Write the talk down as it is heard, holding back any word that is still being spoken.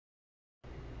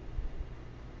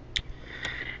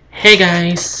Hey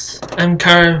guys, I'm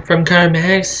Car from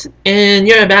Max, and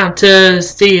you're about to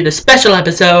see the special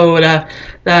episode of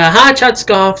the Hot Shots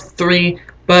Golf 3,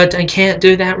 but I can't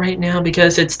do that right now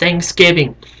because it's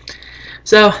Thanksgiving.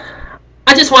 So,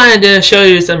 I just wanted to show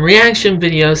you some reaction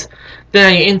videos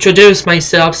that I introduce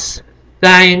myself,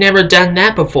 that I never done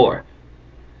that before.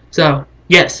 So,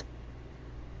 yes.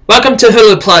 Welcome to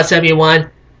Hulu Plus, everyone.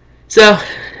 So,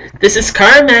 this is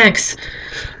Max.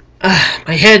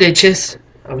 My head itches.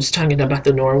 I was talking about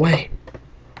the Norway.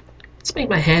 Let's make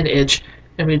my head itch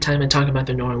every time I talk about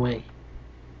the Norway.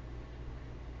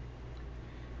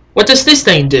 What does this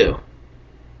thing do?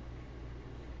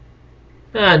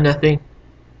 Nothing.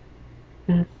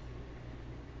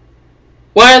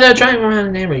 Why are they driving around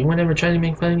in Amber? You want to ever try to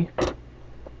make fun of me?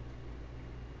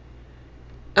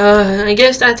 I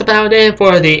guess that's about it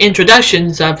for the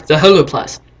introductions of the Hulu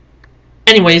Plus.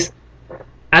 Anyways,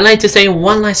 I'd like to say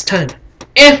one last time.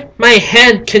 If my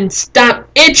head can stop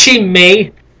itching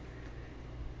me,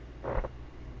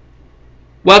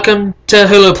 welcome to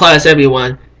Hulu Plus,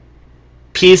 everyone.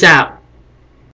 Peace out.